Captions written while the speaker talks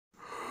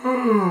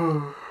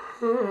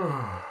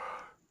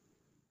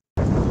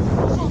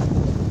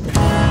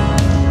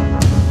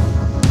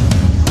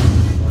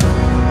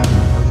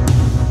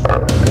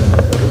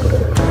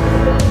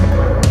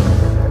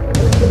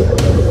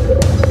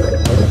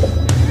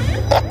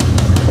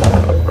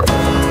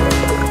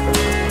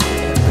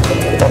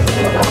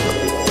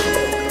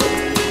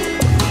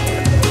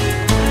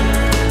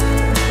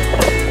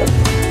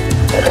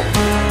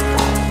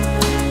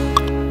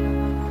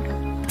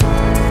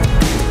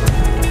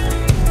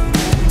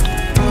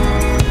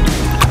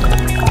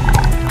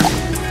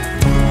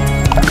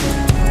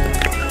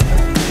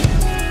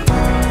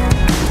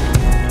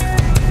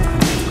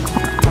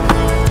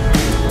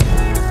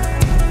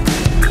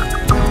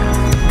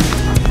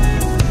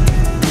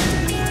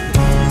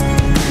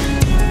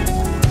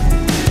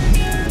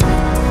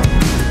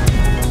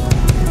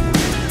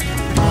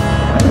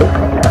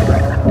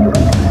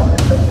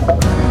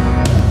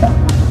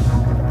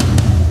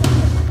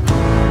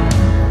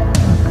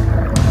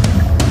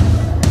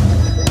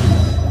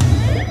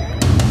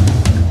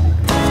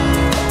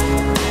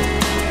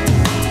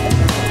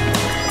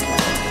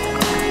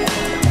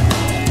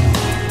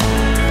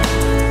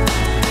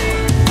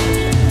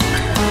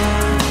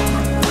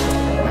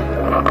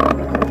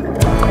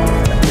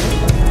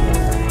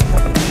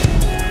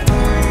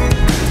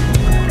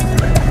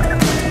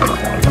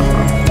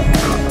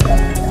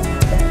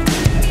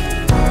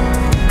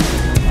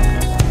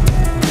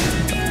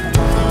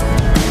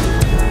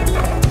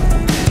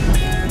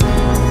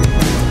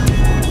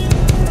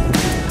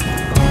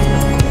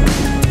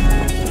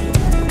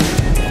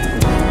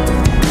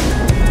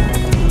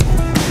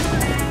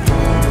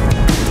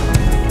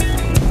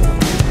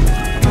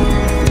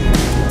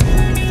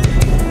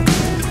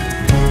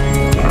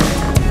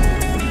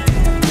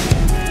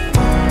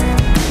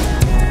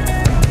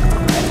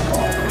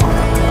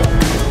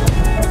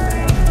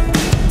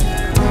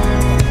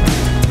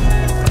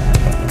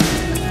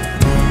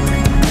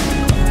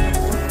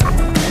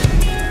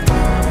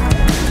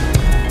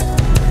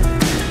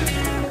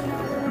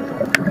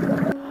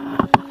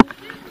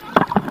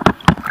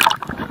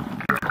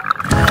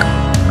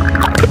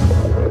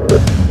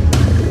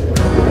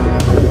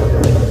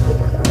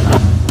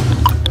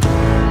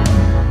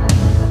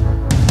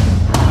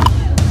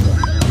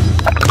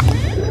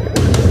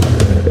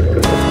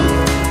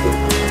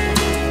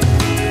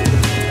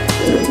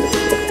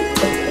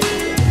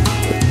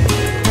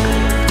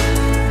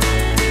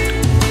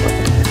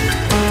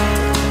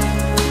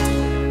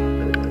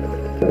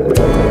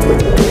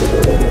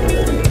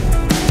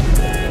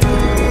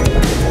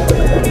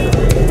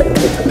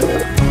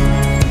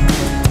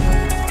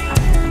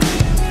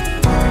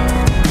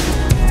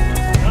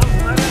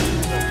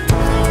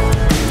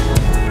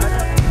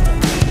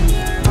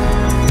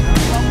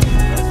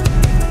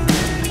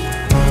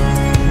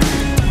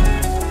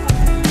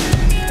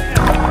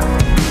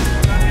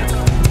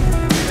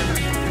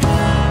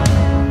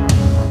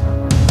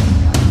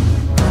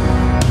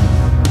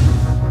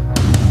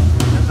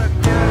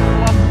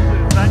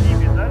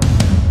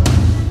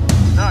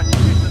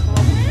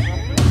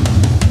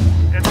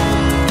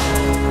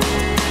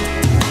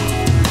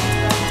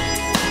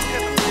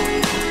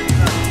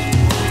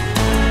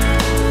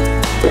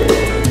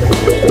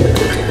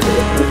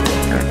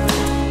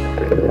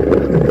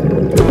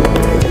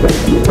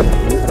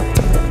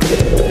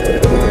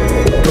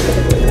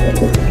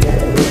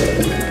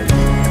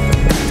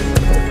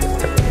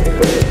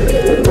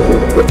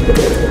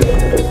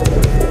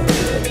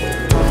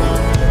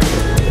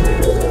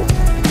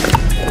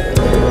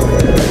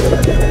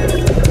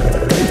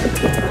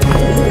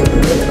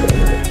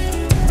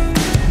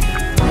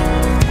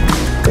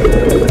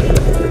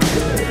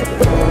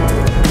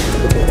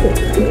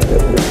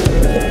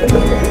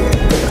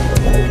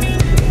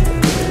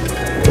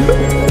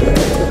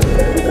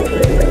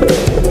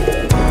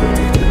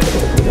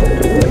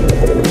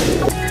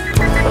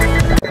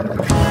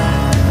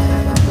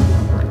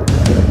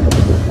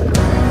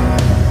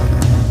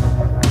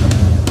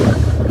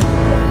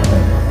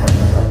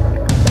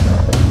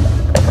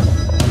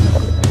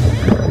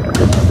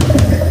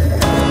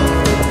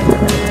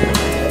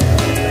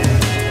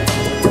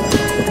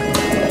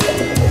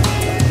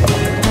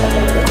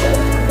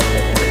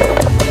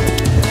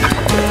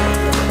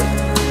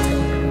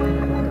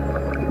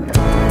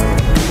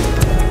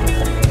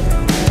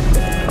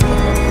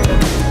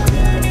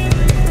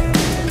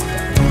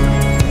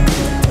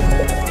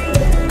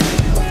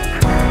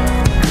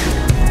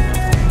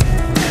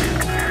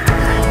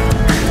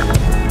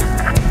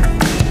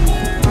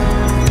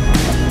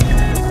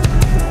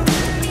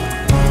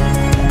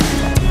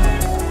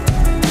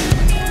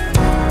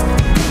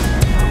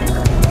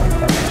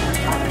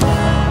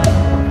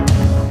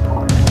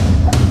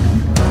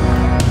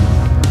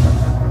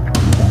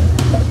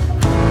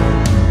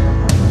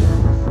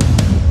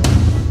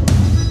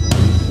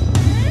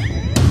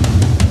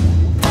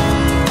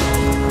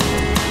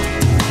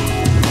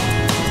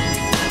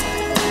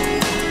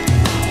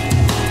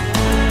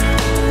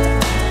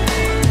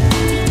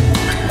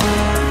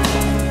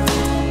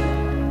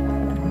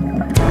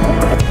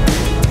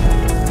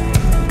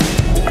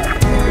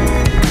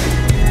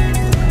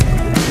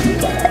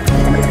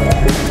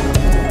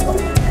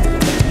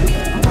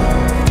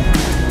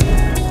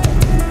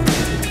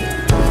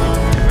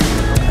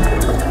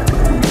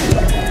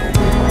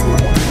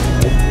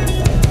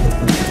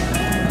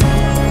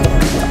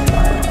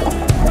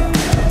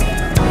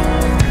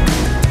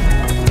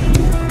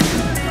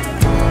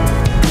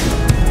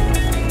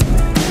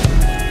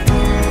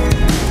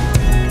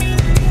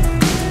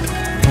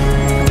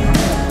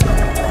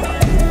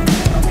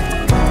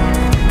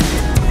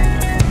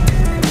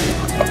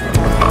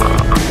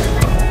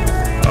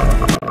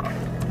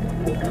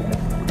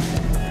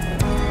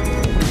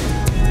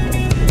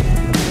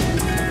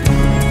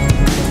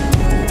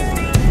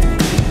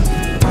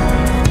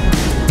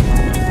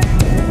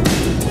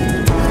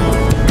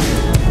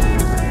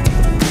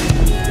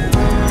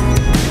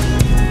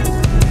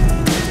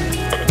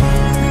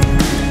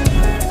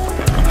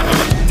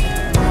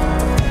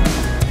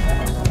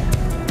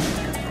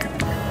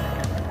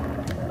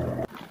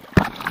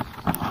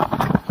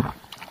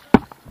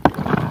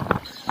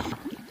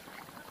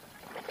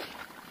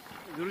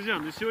Друзья,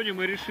 на сегодня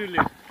мы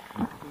решили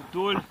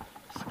вдоль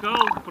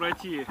скал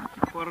пройти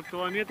пару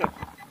километров.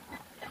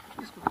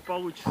 И сколько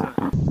получится.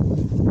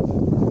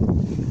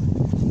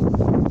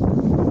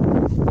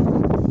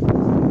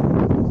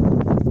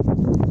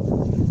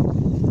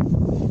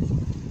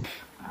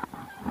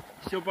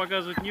 Все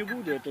показывать не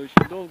буду, это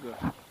очень долго,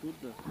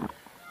 трудно.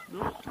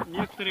 Но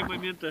некоторые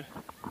моменты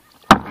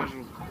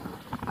покажу.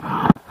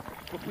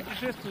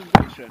 Попутешествуем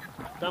дальше.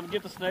 Там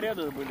где-то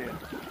снаряды были.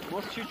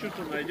 Может,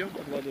 чуть-чуть найдем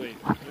под водой.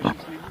 В общем,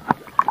 следите.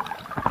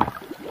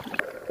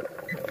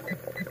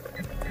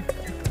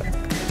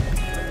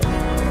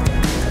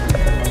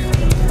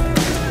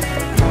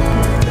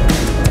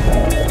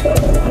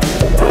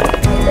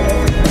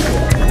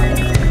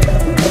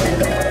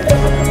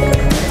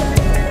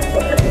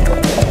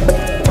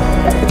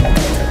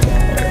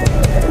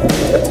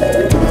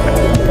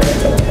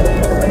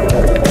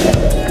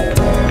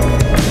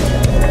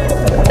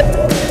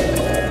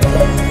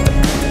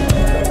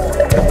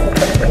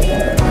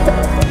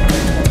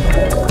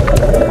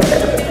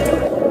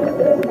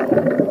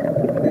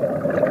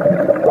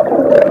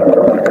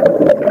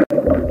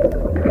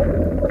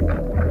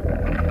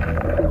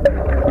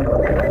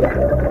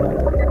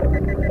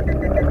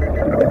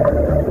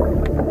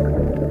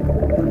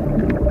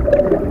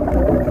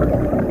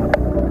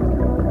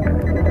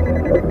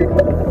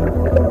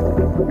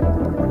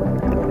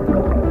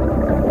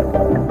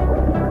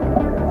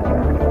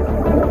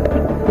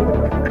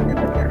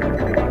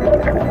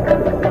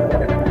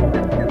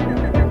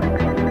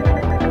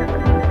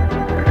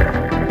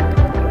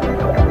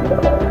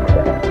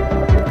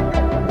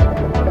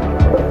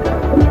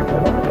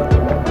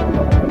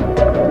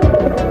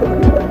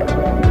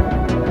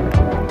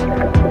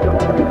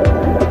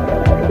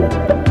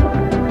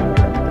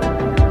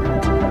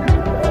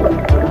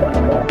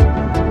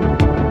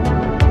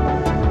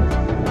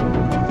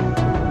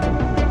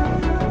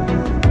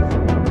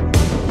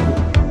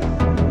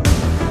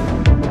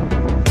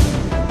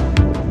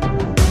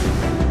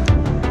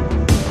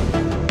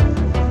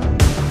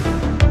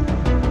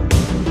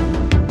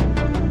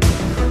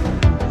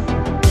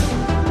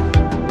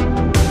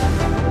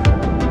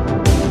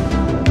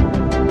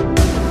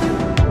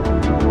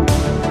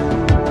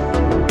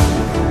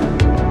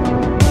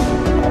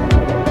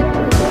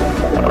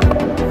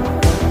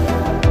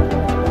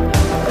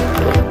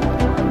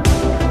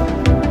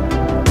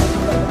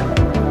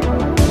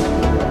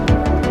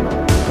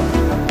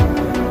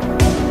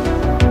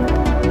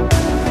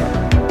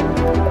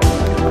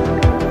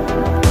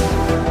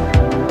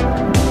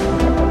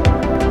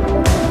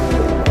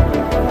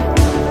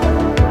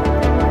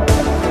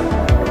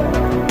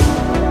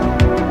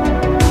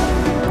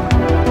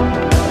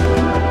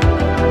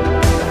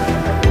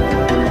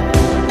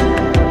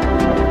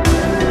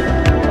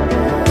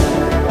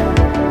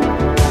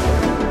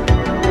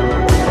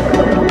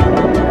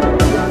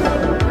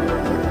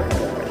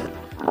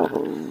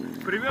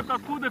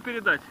 Откуда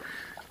передать?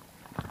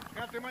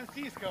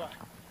 Ханты-Мансийского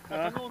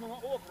автономного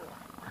округа.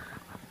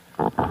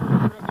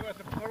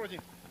 Называется по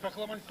народе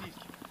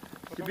Хохломансийский.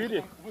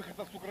 Сибири?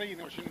 Выходцев с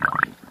Украины очень много.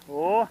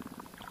 О,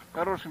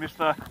 хорошие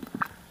места.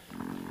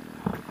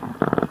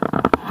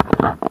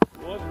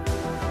 Вот.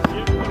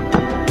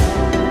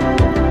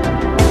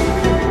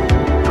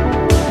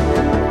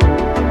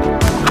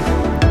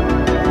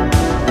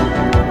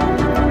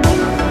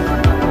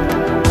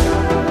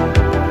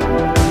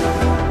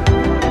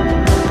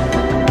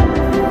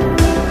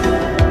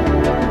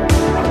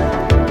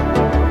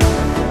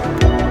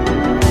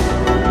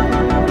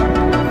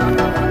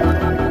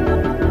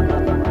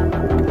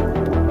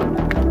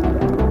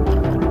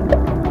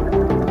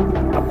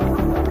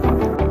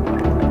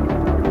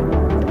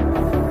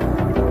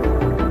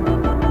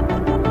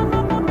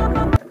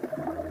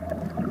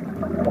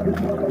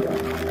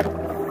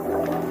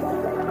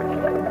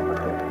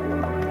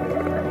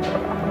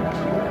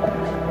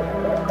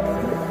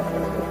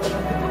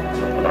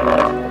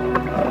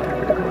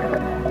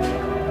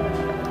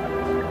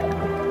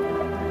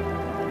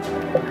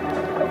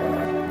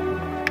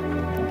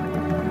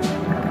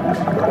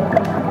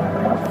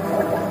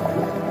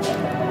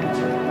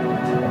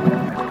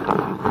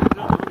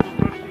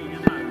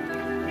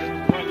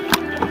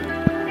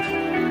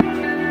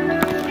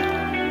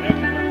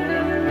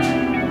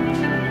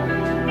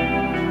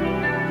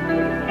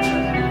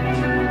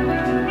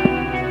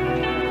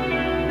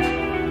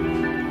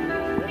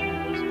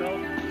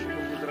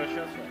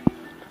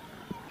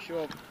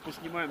 Еще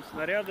поснимаем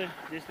снаряды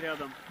здесь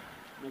рядом,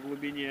 на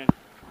глубине.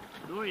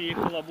 Ну и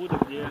халабуды,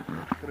 где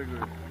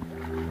прыгают.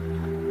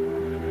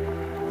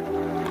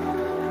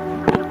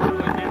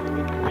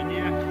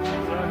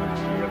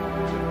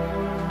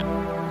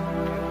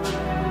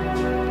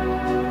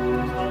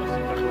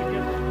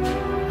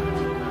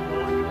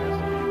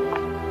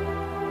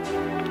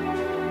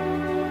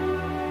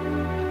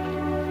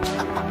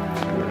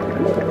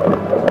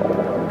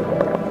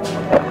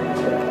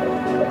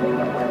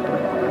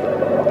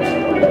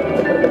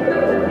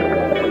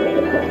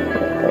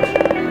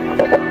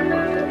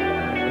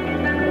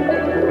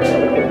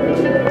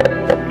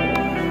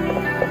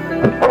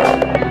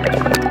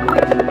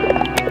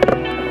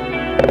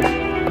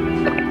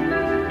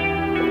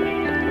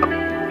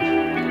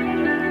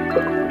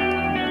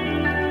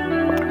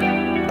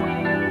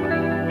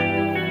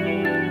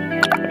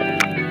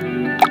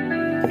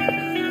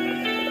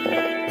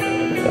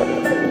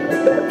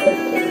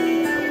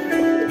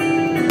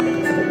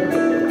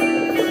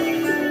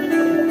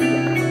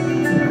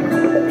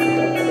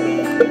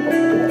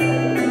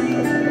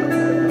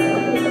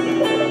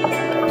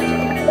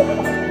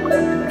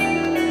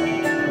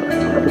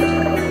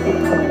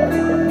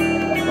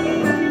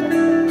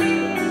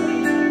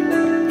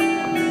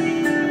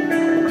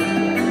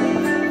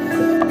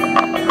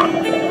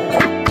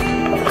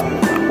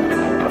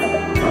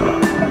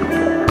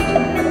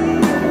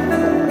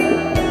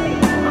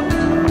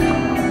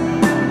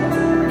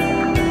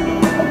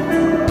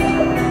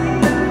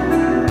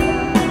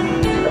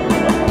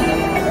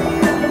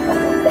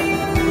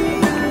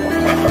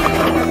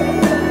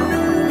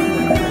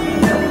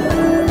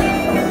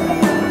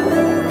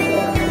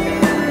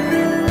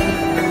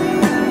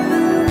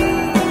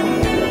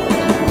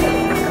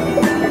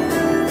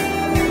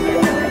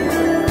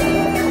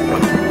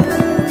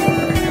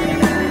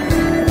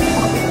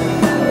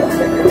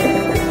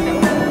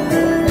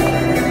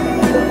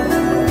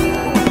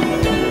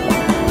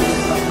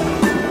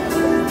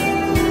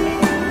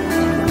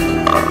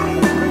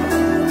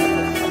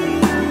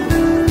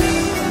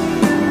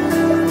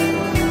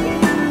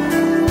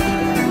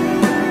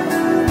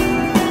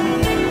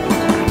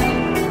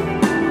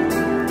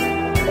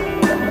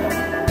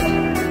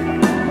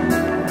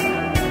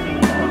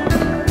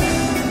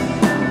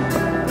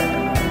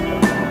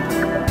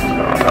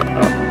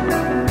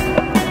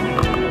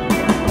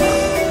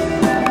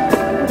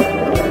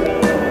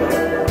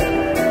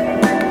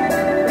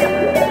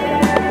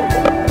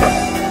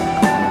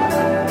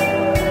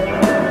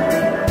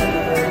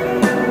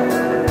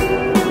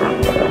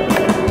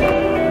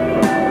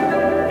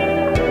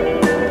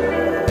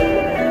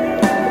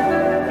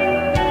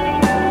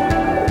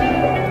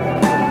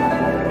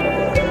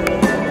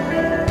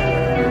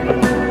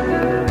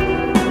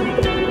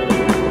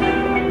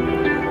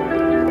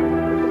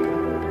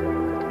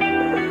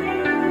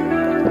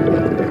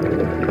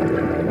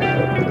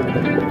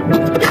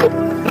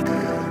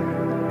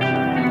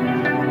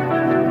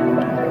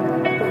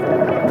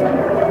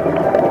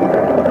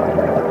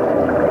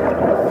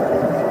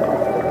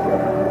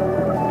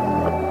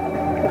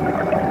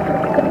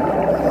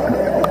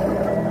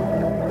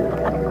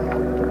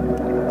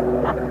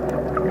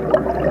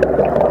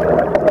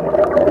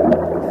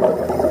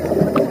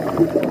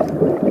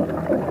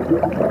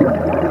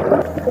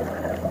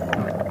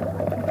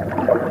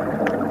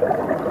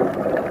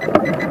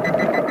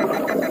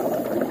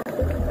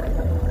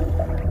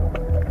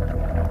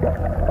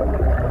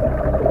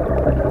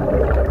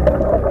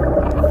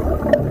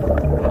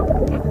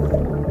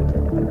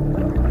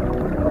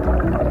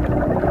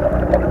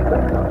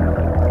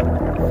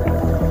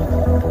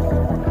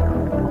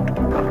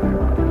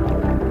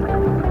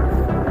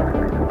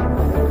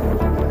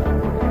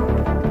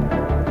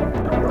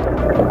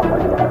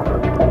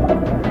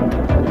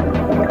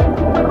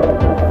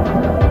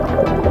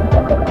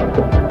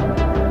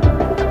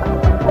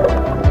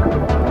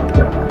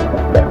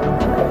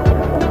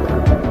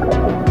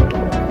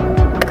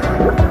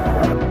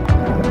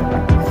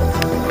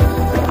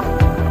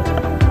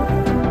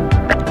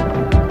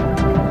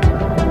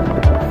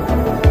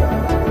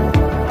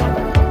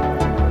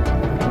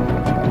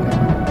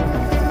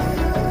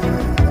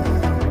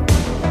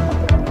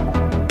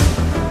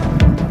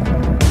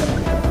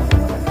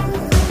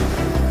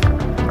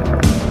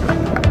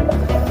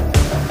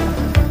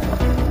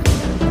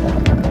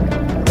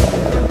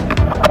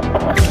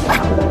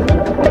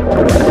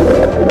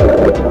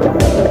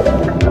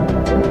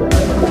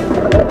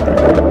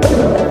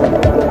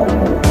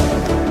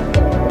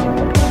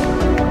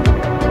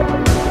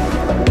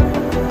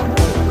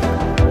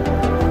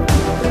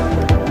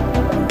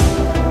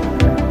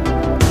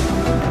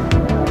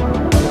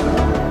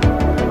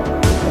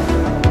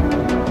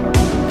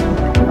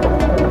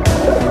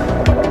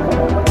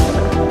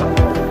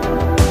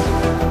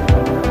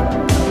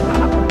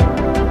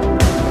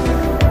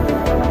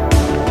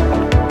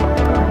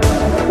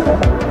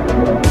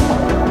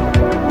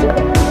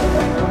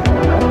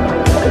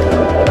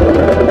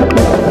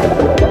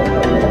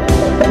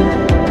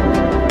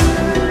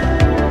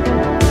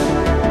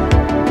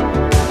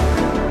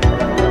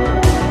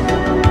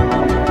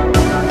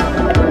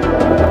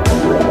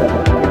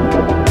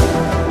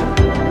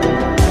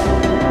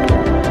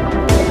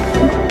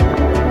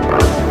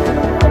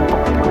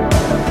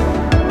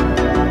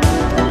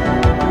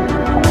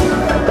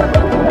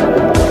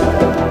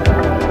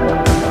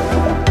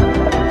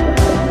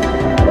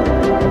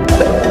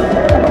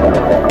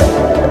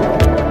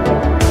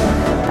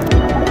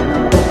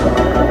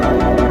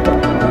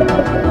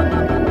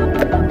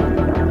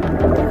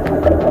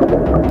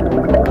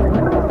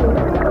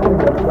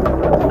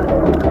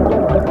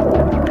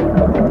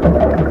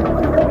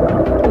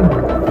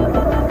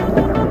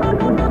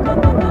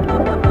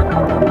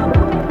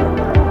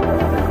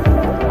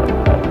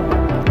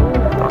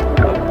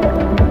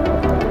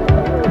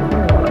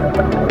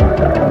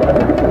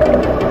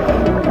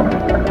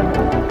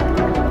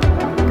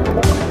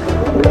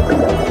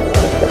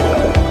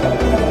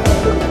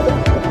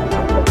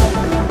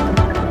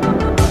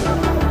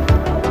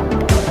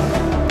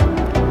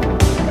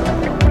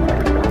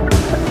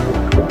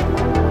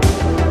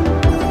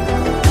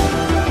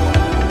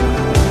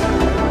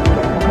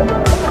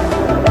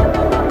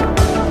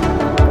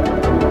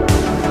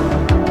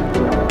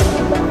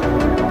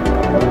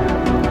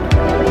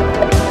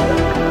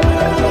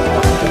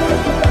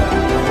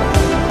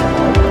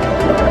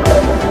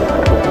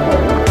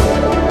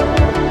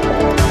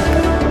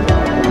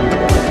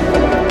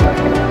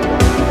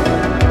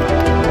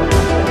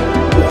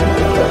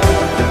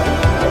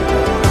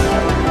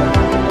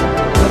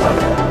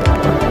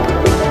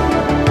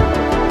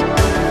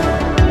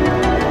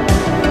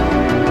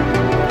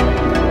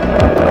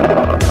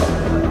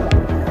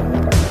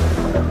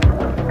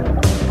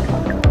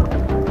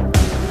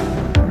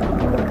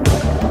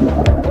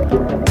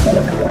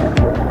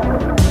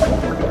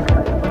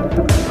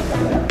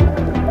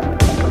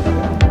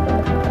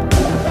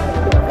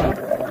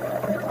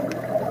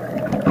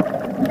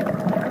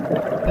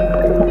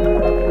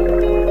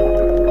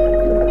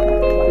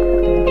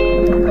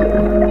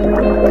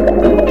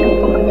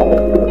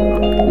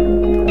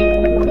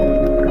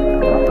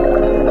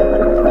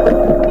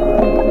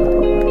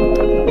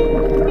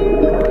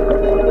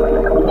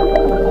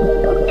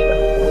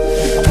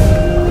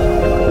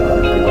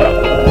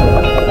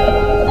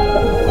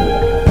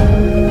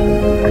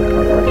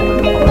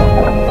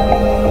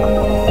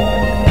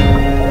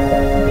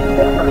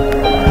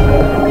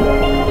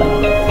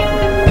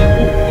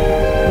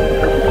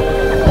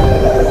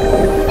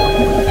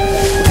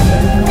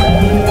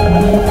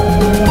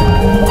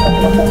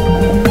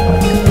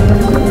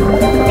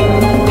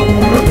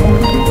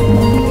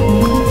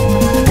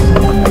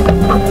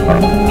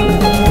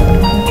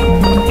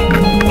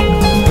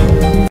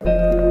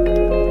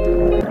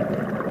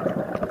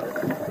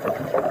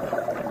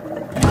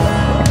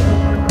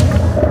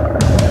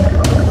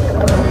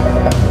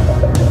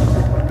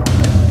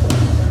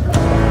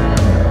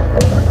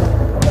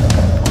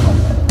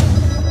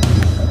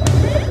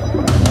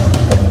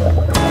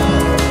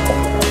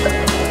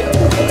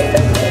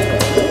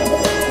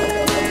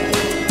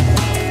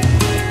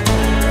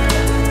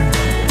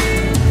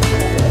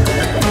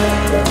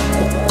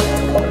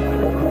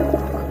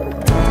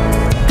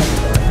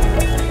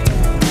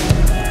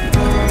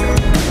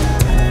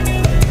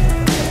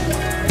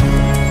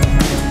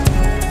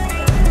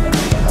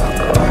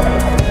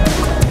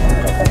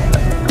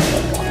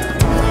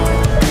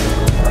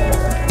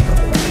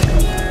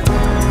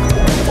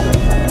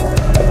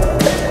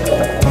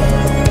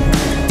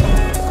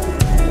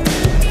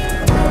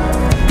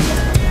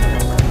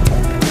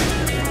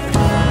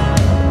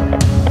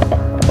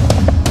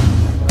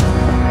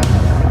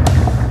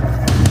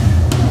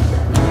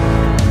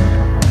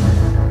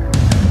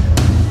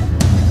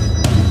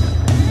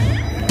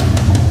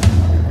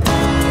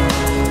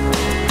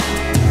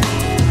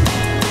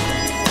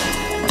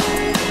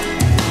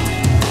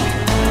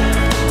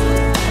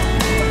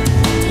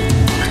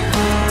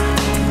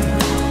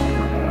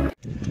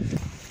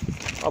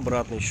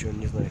 обратно еще,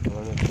 не знаю,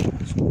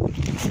 километраж.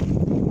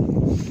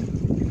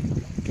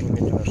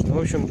 Ну, в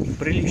общем,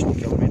 приличный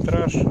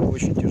километраж,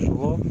 очень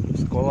тяжело.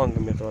 С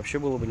аквалангами это вообще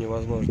было бы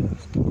невозможно,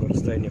 столько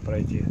расстояние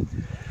пройти.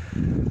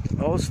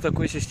 А вот с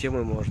такой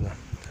системой можно.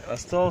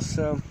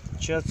 Остался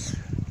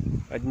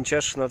 1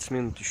 час 16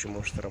 минут еще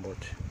может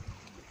работать.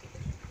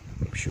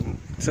 В общем,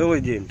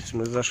 целый день. То есть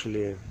мы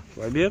зашли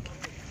в обед.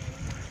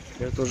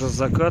 Это уже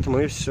закат,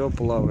 мы все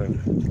плаваем.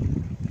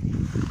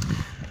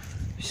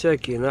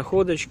 Всякие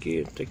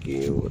находочки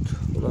такие вот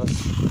у нас.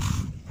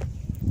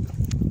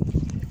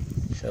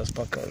 Сейчас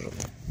покажем.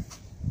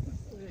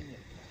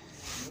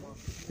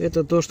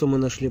 Это то, что мы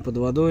нашли под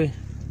водой.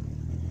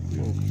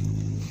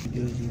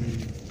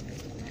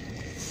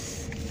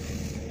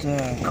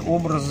 Так,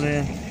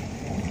 образы.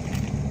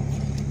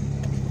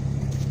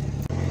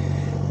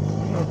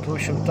 Вот, в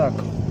общем, так.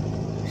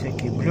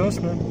 Всякие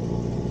блесна.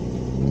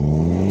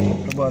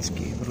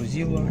 Рыбацкие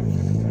грузила.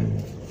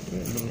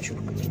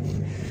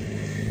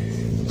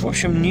 В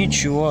общем,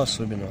 ничего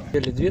особенного.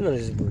 Или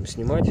двинулись, будем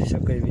снимать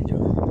всякое видео.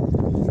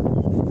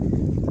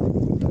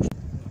 Так что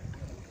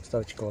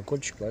ставьте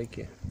колокольчик,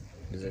 лайки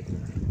обязательно.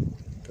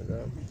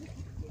 Тогда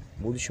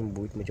в будущем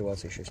будет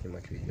мотивация еще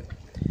снимать видео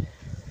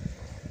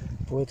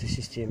по этой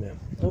системе.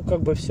 Ну,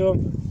 как бы все.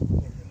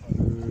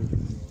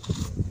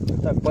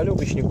 Так, по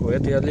легочнику.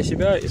 Это я для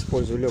себя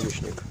использую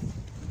легочник.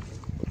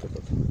 Вот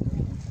этот.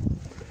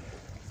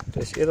 То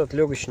есть этот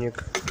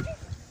легочник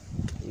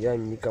я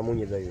никому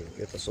не даю.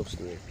 Это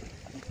собственный.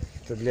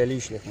 Это для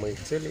личных моих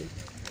целей.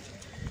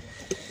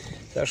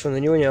 Так что на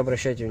него не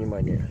обращайте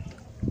внимания.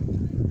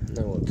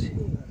 Ну, вот.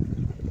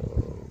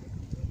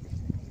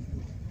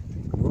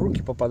 В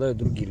руки попадают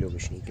другие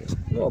легочники.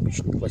 Ну,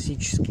 обычные,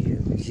 классические,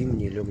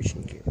 зимние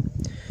легочники.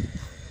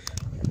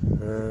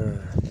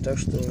 Так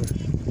что